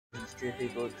as Drippy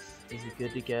looks, is he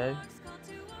good to go?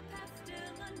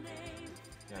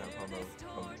 Yeah,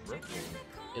 from Drippy.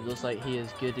 It looks like he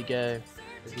is good to go.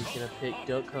 Is he gonna pick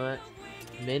Duck Hunt?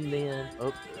 Min.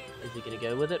 Oh, is he gonna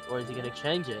go with it or is he gonna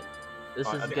change it? This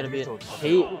is gonna be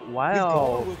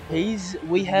wow.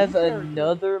 We have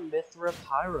another Mithra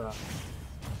Pyra.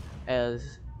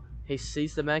 As he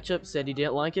sees the matchup, said he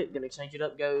didn't like it, gonna change it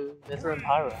up, go Mithra and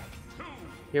Pyra.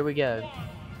 Here we go.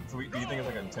 So do you think it's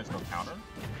like an intentional counter?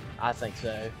 I think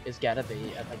so. It's gotta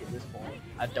be, I think, at this point.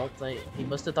 I don't think... He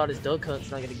must have thought his Duck Hunt's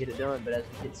not gonna get it done, but as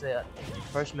we get set,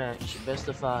 first match, best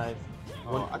of 5.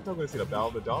 Oh, I thought we were gonna see the Battle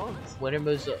of the Dogs. Winner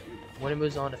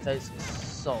moves on to face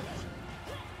Salt.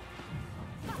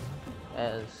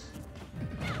 As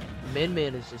Min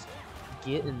is just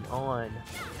getting on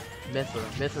Mithra.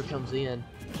 Mithra comes in,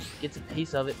 gets a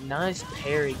piece of it. Nice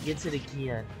parry, gets it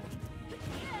again.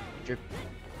 Drip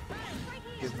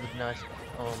with nice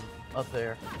up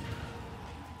there.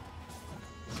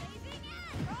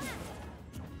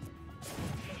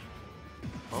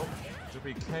 Oh,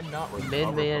 Drippy cannot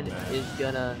recover. Min is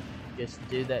gonna just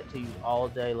do that to you all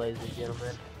day, ladies and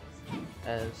gentlemen.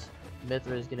 As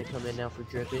Mithra is gonna come in now for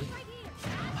Drippy.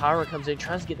 Pyra comes in,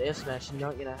 tries to get the F smash,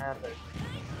 not gonna happen.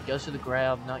 Goes for the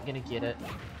grab, not gonna get it.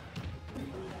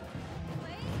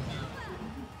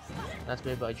 Nice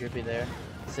move by Drippy there.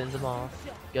 Sends him off.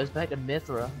 Goes back to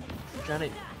Mithra. Trying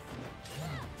to...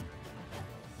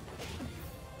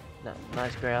 No,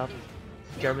 nice grab.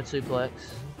 German suplex.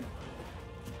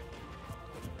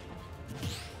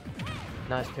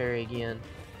 Nice parry again.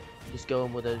 Just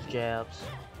going with those jabs.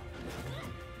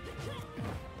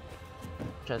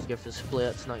 Tries to go for the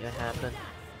splits, not gonna happen.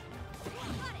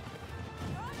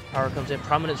 Power comes in.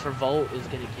 Prominence for Volt is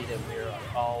gonna get it. We're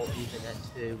all even at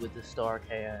 2 with the star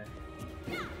KO.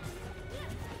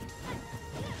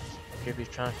 Drippy's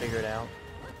trying to figure it out.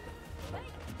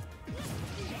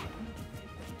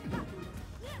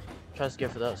 Tries to go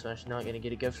for the up smash, not gonna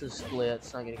get it. Go for the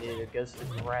splits, not gonna get it. Goes for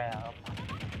the grab.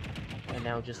 And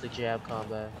now just the jab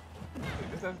combo.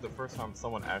 This is the first time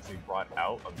someone actually brought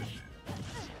out a mission.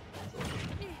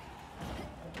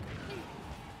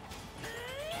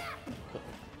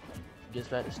 Gets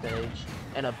back to stage,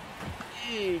 and a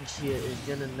big hit is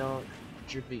gonna knock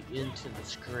Drippy into the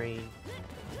screen.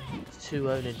 It's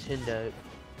 2-0 Nintendope.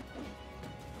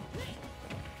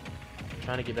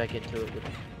 Trying to get back into it with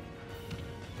him.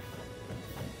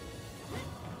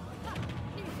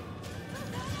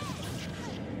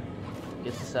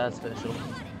 Gets the side special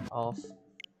off.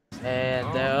 And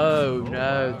oh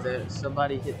no,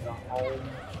 somebody hit the home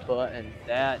button.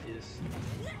 That is,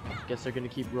 guess they're gonna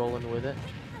keep rolling with it.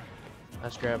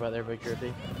 Nice grab out there by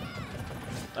Drippy.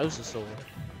 Throws the sword.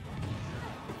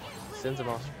 Sends him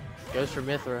off. Goes for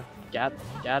Mithra. Got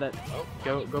it.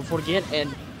 Go for it again.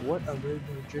 And what a move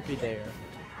by Drippy there.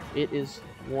 It is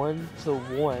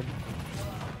 1-1.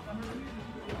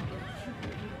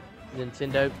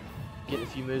 Nintendope getting a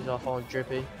few moves off on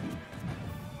Drippy.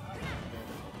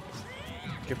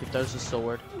 Drippy throws the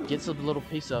sword. Gets a little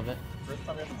piece of it. First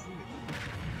time I ever seen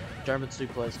it. German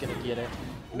suplex gonna get it.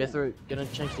 Mithra gonna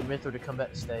change to Mithra to come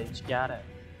back to stage. Got it.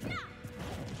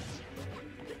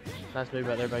 Nice move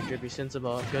right there by Drippy. Sends him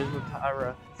off. Goes with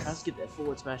Pyra. Tries to get that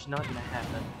forward smash. Not gonna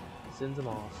happen. Sends him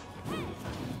off.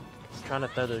 Trying to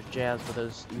throw those jabs for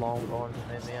those long arms.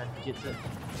 And man gets it.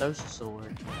 Throws the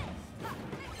sword.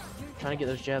 Trying to get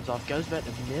those jabs off. Goes back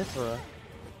to Mithra.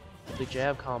 The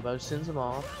jab combo. Sends him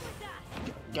off.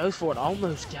 Goes for it.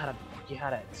 Almost got it.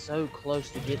 So close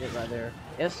to getting it right there.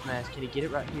 F smash. Can he get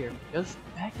it right here? Goes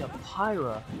back to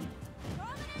Pyra.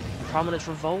 Prominence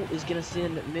for Volt is gonna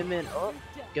send Min up.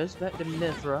 Goes back to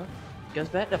Mithra. Goes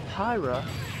back to Pyra.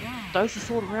 Throws the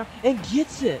sword around and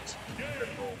gets it.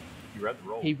 He read the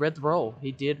roll. He read the roll.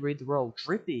 He did read the roll.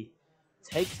 Drippy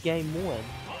takes game 1.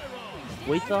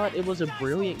 We thought it was a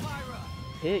brilliant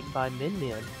pick by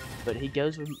Min, but he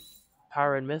goes with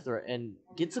Pyra and Mithra and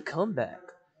gets a comeback.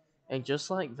 And just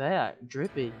like that,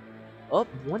 Drippy up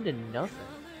 1-0.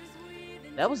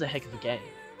 That was a heck of a game.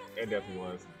 It definitely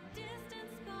was.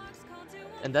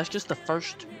 And that's just the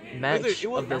first match of this It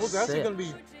was actually set. going to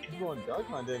be people on Duck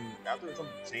Hunt, and after some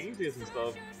changes and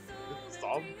stuff, it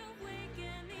solved.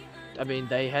 I mean,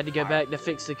 they had to go back to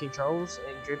fix the controls,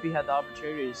 and Drippy had the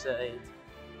opportunity to say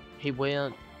he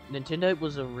went. Nintendope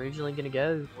was originally going to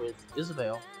go with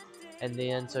Isabel, and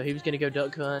then so he was going to go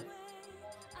Duck Hunt.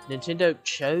 Nintendope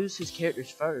chose his characters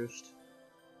first.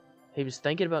 He was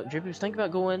thinking about Drippy was thinking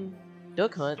about going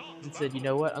Duck Hunt and said, you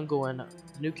know what, I'm going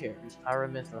new characters, Pyra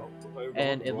and Mithra.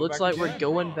 And it looks like we're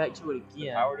going back to it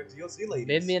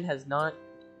again. Min has not,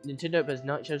 Nintendope has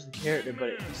not chosen the character,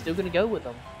 but he's still going to go with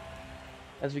them.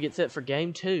 As we get set for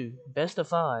game 2, best of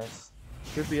 5.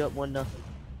 Drippy up 1-0.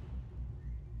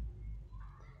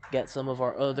 Got some of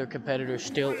our other competitors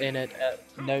still in it.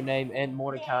 No Name and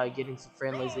Mordecai getting some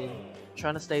friendlies in,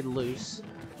 trying to stay loose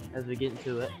as we get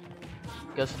into it.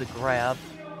 Goes for the grab.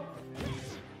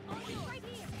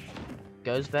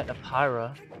 Goes back to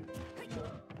Pyra.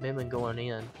 Mimmin going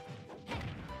in.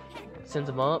 Sends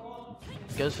him up.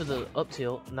 Goes for the up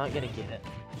tilt. Not gonna get it.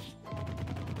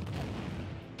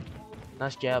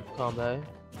 Nice jab combo.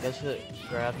 Goes for the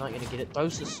grab. Not gonna get it.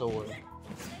 Throws the sword.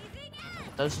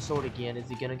 Throws the sword again. Is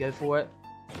he gonna go for it?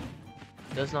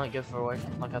 Does not go for it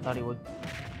like I thought he would.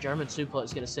 German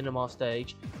suplex gonna send him off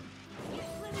stage.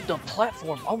 The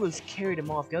platform almost carried him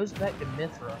off. Goes back to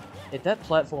Mithra. If that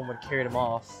platform would have carried him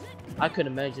off, I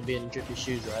couldn't imagine being in Drippy's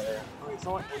shoes right there. I mean, it's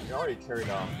not like we already carried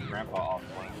Grandpa off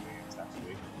one of the games,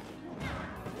 actually.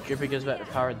 Drippy goes back to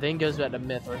Power, then goes back to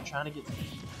Mithra, trying to get some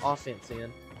offense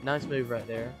in. Nice move right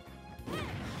there.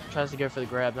 Tries to go for the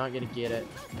grab, not gonna get it.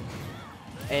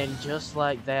 And just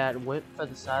like that, went for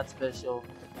the side special.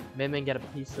 Mimmin got a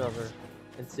piece of her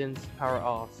and sends Power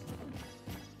off.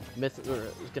 Mithra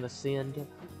is gonna send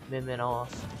Mimmin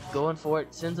off. Going for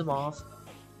it, sends him off.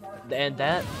 And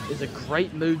that is a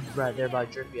great move right there by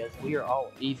Drippy, as we are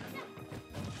all even.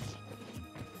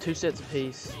 2 sets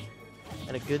apiece.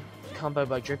 And a good combo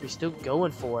by Drippy, still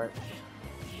going for it.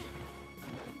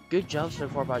 Good job so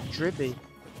far by Drippy.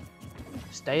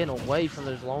 Staying away from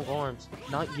those long arms.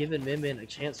 Not giving Mimmin a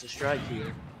chance to strike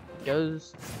here.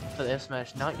 Goes for the F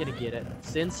smash, not gonna get it.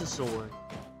 Sends the sword.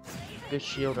 Good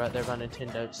shield right there by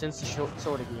Nintendope. Sends the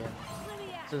sword again.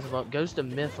 Sends him up. Goes to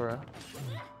Mithra.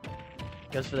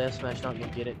 Goes for the F smash, not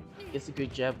gonna get it. Gets a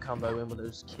good jab combo in with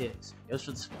those kicks. Goes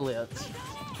for the splits.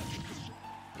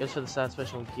 Goes for the side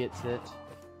special and gets it.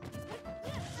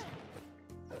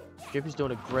 Drippy's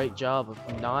doing a great job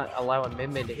of not allowing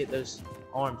Mimmin to hit those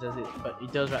arms, but he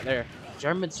does right there.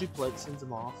 German suplex sends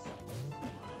him off.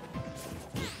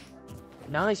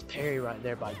 Nice parry right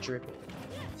there by Drippy.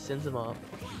 Sends him up.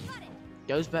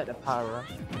 Goes back to Pyra.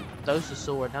 Throws the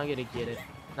sword, not gonna get it.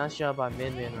 Nice job by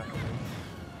Mimmin right there.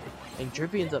 And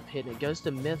Drippy ends up hitting it. Goes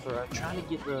to Mithra, trying to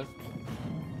get the...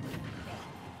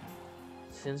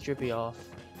 Sends Drippy off.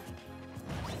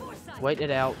 Wait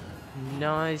it out.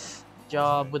 Nice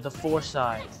job with the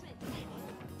foresight.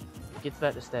 Gets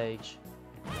back to stage.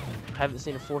 Haven't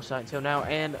seen a foresight until now,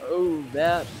 and oh,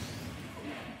 that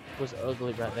was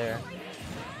ugly right there.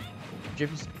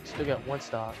 Drippy's still got 1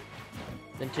 stock.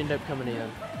 Nintendope coming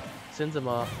in. Sends him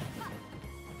up.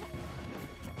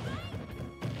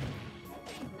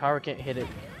 Power can't hit it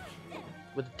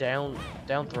with down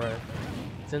throw.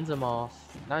 Sends him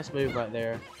off. Nice move right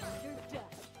there.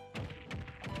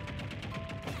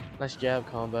 Nice jab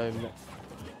combo.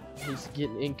 He's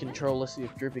getting in control. Let's see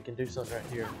if Drippy can do something right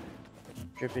here.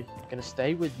 Drippy gonna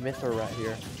stay with Mithra right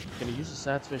here. Gonna use the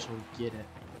side special and get it.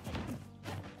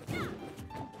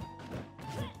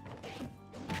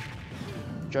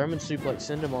 German suplex,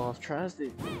 send him off. Tries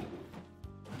to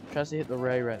hit the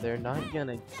ray right there. Not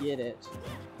gonna get it.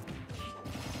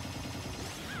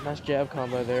 Nice jab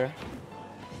combo there.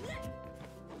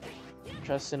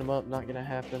 Tries to send him up. Not gonna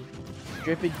happen.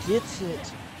 Drippy gets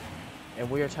it. And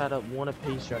we are tied up 1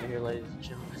 apiece right here, ladies and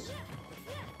gentlemen.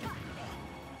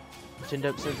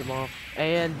 Nintendope sends him off.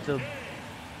 And the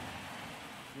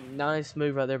nice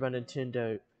move right there by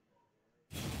Nintendope.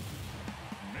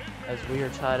 As we are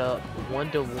tied up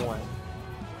 1-1.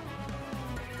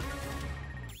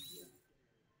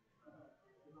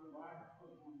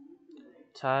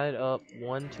 Tied up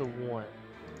 1-1.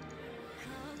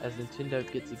 As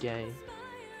Nintendope gets a game.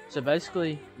 So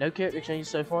basically, no character changes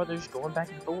so far. They're just going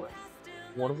back and forth.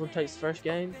 One of them takes the first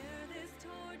game,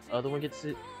 other one gets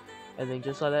it, and then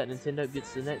just like that, Nintendope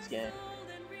gets the next game.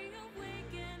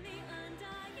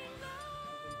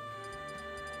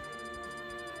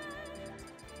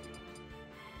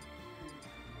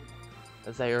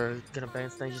 As they are gonna ban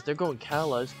stages, they're going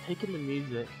Kalos, picking the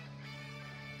music.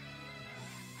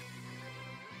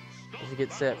 As we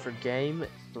get set for game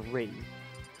 3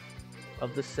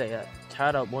 of the set,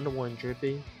 tied up 1-1,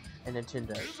 Drippy and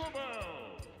Nintendope.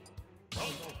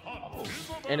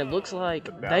 And it looks like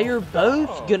they are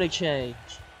both gonna change.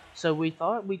 So we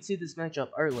thought we'd see this matchup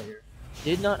earlier.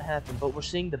 Did not happen, but we're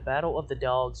seeing the battle of the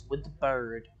dogs with the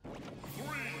bird.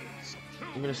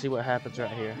 We're gonna see what happens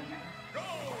right here.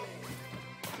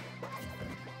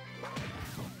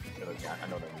 I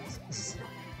know that is.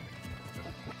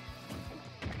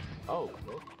 Oh,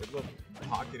 look, it looked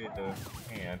pocketed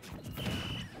the hand.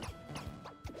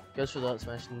 Goes for the up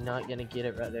smash, not gonna get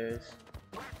it right there.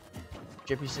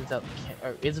 Drippy sends out the can,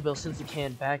 or Isabel sends the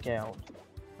can back out.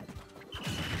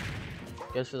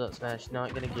 Goes for that smash,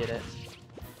 not gonna get it.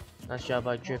 Nice job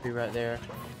by Drippy right there.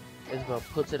 Isabel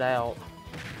puts it out.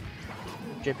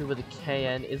 Drippy with a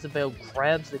can. Isabel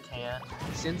grabs the can,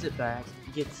 sends it back,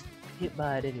 gets hit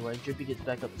by it anyway. Drippy gets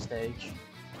back up the stage.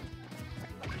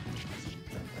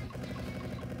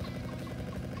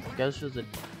 Goes for the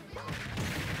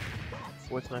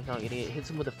forward smash, not getting it. Hits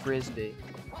him with a frisbee.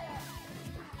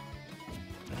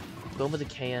 Going with the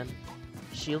can.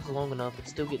 Shields long enough, it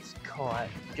still gets caught.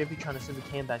 Drippy trying to send the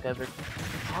can back over.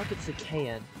 Pockets the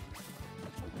can.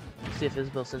 See if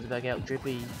Isabel sends it back out.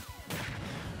 Drippy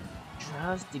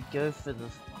tries to go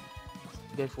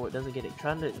for it, doesn't get it.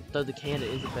 Trying to throw the can at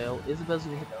Isabel. Isabel's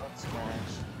gonna hit the up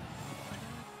smash.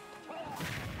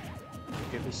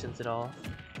 Drippy sends it off.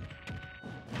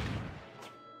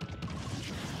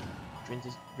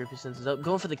 Drippy sends it up.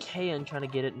 Going for the can, trying to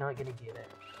get it, not gonna get it.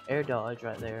 Air dodge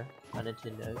right there by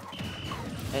Nintendo.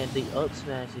 And the up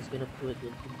smash is gonna put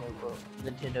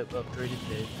Nintendope up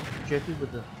 3-2. Drippy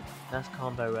with the nice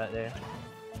combo right there.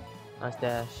 Nice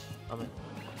dash.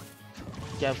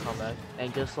 Jab combo.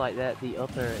 And just like that, the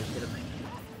upper is gonna make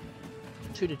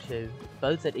it 2-2.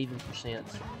 Both at even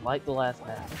percents. Like the last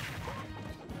match.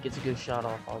 Gets a good shot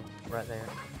off on right there.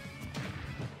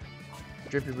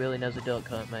 Drippy really knows a duck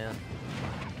hunt, man.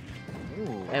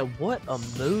 Ooh. And what a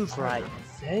move right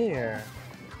there.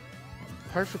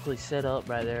 Perfectly set up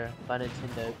right there by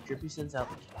Nintendo. Drippy sends out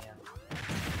the can.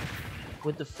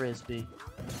 With the frisbee.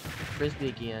 Frisbee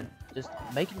again. Just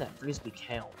making that frisbee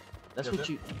count. That's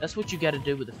what you gotta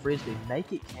do with the frisbee.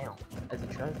 Make it count. As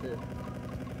it tries to.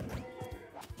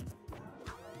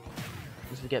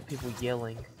 As we got people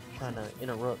yelling, trying to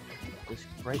interrupt this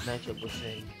great matchup we're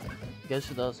seeing. Goes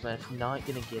for the up smash, not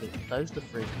gonna get it. Throws the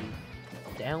frisbee.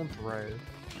 Down throw.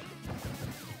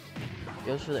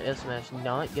 Goes for the S smash,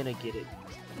 not gonna get it.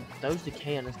 Throws the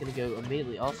can, it's gonna go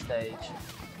immediately off stage.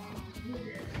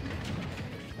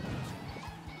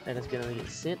 And it's gonna get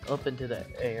sent up into the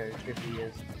air.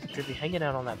 Drippy hanging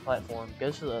out on that platform.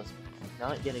 Goes for the up smash,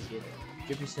 not gonna get it.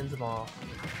 Drippy sends him off.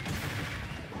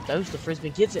 Throws the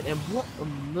frisbee, gets it, and what a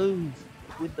move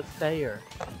with the fair.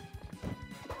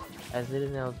 As it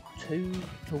is now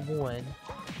 2-1.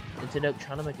 Nintendope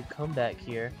trying to make a comeback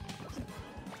here.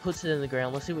 Puts it in the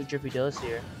ground. Let's see what Drippy does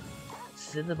here.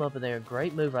 Sends him up in there.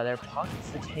 Great move right there. Pockets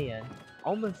the can.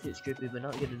 Almost hits Drippy, but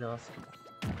not good enough.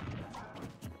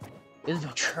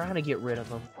 Isabel trying to get rid of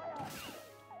him.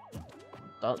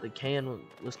 Thought the can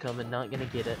was coming. Not gonna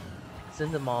get it.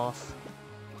 Sends him off.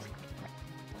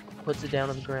 Puts it down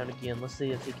on the ground again. Let's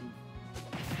see if he can.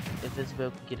 If Isabel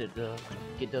can get it to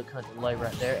get Duck Hunt to lay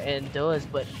right there, and does,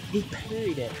 but he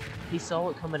parried it. He saw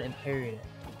it coming and parried it.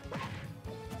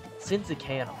 Sends the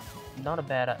can off. Not a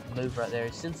bad move right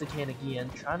there. Sends the can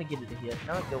again, trying to get it to hit,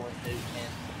 not going to,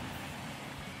 and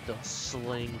the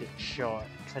sling shot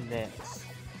connects.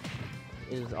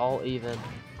 It is all even.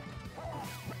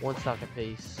 One stock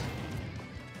apiece.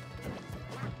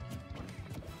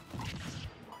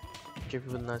 Drippy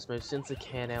with a nice move, sends the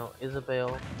can out.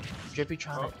 Isabel, Drippy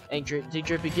trying to, and did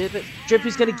Drippy get it?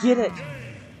 Drippy's gonna get it!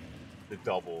 The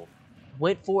double.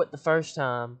 Went for it the first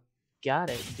time, got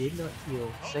it, did not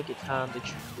kill. Second time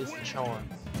is the charm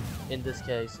in this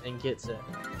case, and gets it.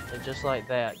 And just like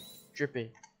that,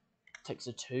 Drippy takes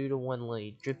a 2-1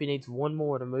 lead. Drippy needs one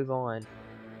more to move on.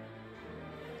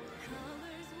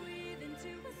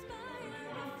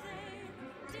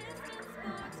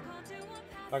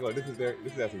 This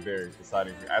is actually very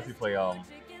exciting. As we play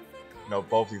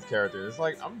both these characters, it's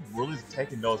like I'm really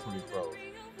taking notes when he throws.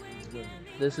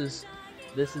 This is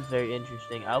very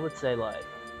interesting. I would say like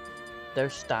their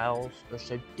styles are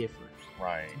so different.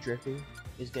 Right. Drippy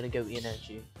is gonna go in at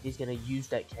you. He's gonna use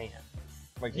that can.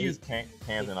 Like he used cans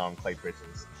and clay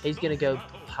pitches. He's gonna go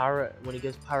pyro when he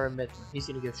goes pyrometric. He's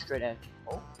gonna go straight at you.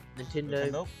 Oh.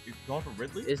 Nintendo is going for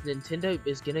Ridley? Nintendo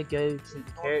is gonna go to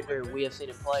the character we have seen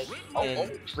him play,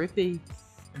 and Drippy,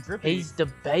 he's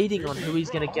debating on who he's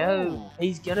gonna go.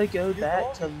 He's gonna go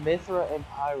back to Mithra and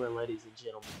Pyra, ladies and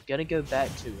gentlemen. Gonna go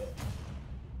back to it.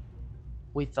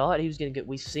 We thought he was gonna go.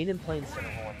 We've seen him playing Center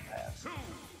Hall in the past.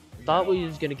 Thought we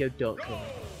was gonna go Duck Hunt.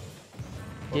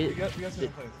 We got Center playing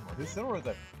Center. This Center is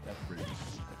that's pretty.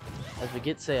 As we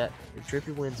get set, if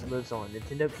Drippy wins and moves on,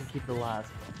 Nintendo can keep it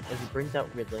alive as he brings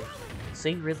out Ridley.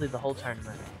 Seen Ridley the whole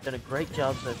tournament. Done a great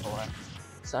job so far.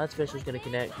 Side special is going to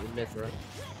connect with Mithra.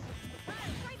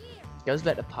 Goes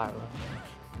back to Pyro.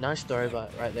 Nice throw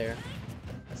right there.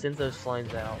 Sends those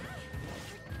flames out.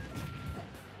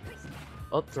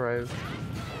 Up throw.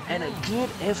 And a good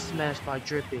F smash by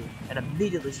Drippy. And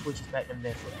immediately switches back to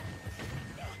Mithra.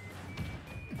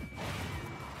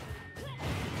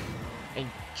 And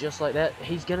just like that,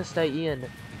 he's gonna stay in.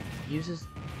 uses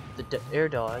the air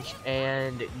dodge,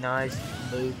 and nice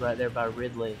move right there by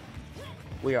Ridley.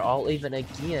 We are all even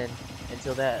again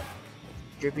until that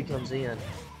Drippy comes in.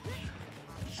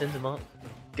 Sends him up.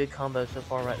 Good combo so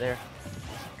far right there.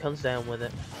 Comes down with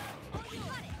it.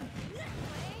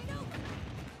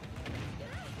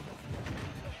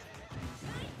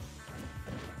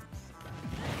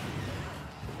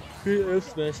 F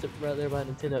smashed it right there by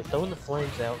Nintendo. Throwing the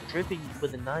flames out. Drippy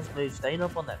with a nice move, staying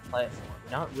up on that platform.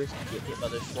 Not risking getting hit by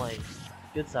those flames.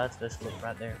 Good side special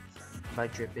right there by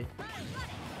Drippy.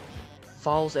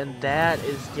 Falls, and that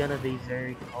is gonna be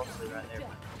very costly right there by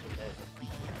Nintendo.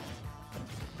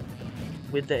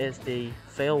 With the SD.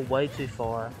 Fell way too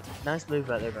far. Nice move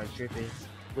right there by Drippy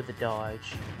with the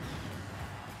dodge.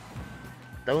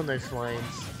 Throwing those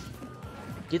flames.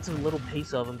 Gets a little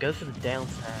piece of them. Goes for the down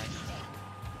smash.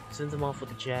 Sends him off with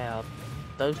a jab.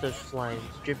 Throws those flames.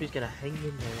 Drippy's gonna hang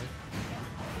in there.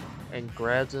 And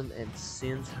grabs him and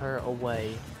sends her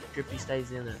away. Drippy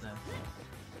stays in there though.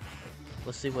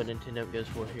 Let's see what Nintendope goes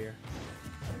for here.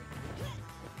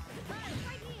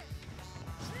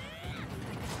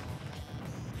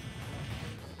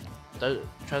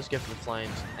 Tries to go for the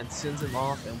flames and sends him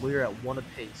off, and we are at 1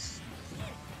 apiece.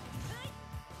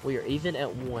 We are even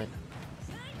at 1.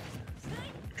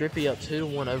 Drippy up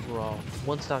 2-1 overall.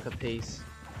 1 stock apiece.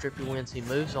 Drippy wins. He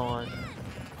moves on.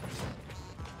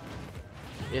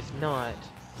 If not,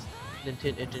 if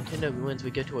Nintendo wins,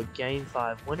 we go to a game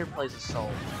 5. Winner plays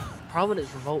Assault.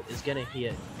 Providence Revolt is gonna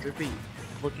hit. Drippy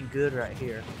looking good right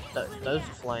here. Those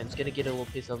flames gonna get a little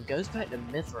piece of them. Goes back to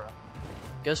Mithra.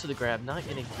 Goes for the grab. Not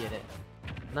gonna get it.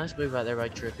 Nice move right there by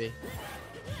Drippy.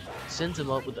 Sends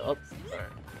him up with the up.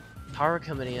 Pyra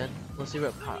coming in. Let's see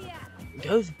what Pyra.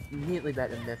 Goes immediately back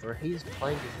to Mithra. He's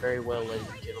playing this very well, ladies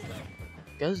and gentlemen.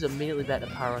 Goes immediately back to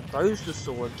Pyra. Throws the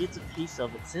sword. Gets a piece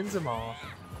of it. Sends him off.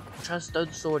 Tries to throw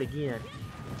the sword again.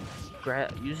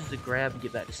 Uses the grab to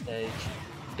get back to stage.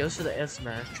 Goes for the F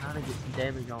smash. Trying to get some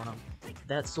damage on him.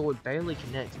 That sword barely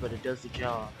connects, but it does the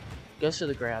job. Goes for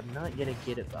the grab. Not gonna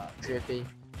get it by Drippy.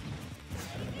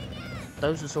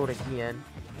 Throws the sword again.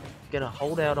 Gonna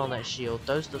hold out on that shield.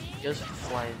 Goes for the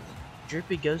flame.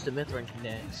 Drippy goes to Mithra and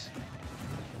connects.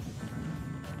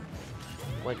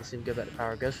 Wait to see him go back to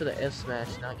Pyra. Goes for the F smash.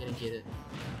 Not gonna get it.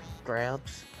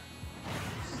 Grabs.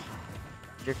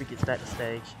 Drippy gets back to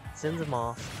stage. Sends him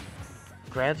off.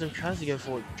 Grabs him. Tries to go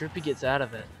for it. Drippy gets out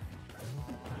of it.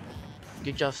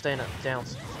 Good job staying up down.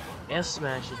 F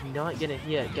smash is not gonna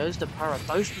hit. Goes to Pyra.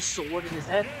 Throws the sword. And is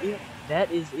that it?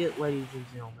 That is it, ladies and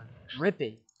gentlemen.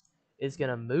 Drippy is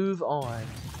gonna move on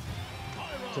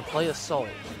to play Assault.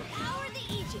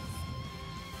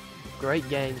 Great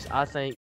games, I think.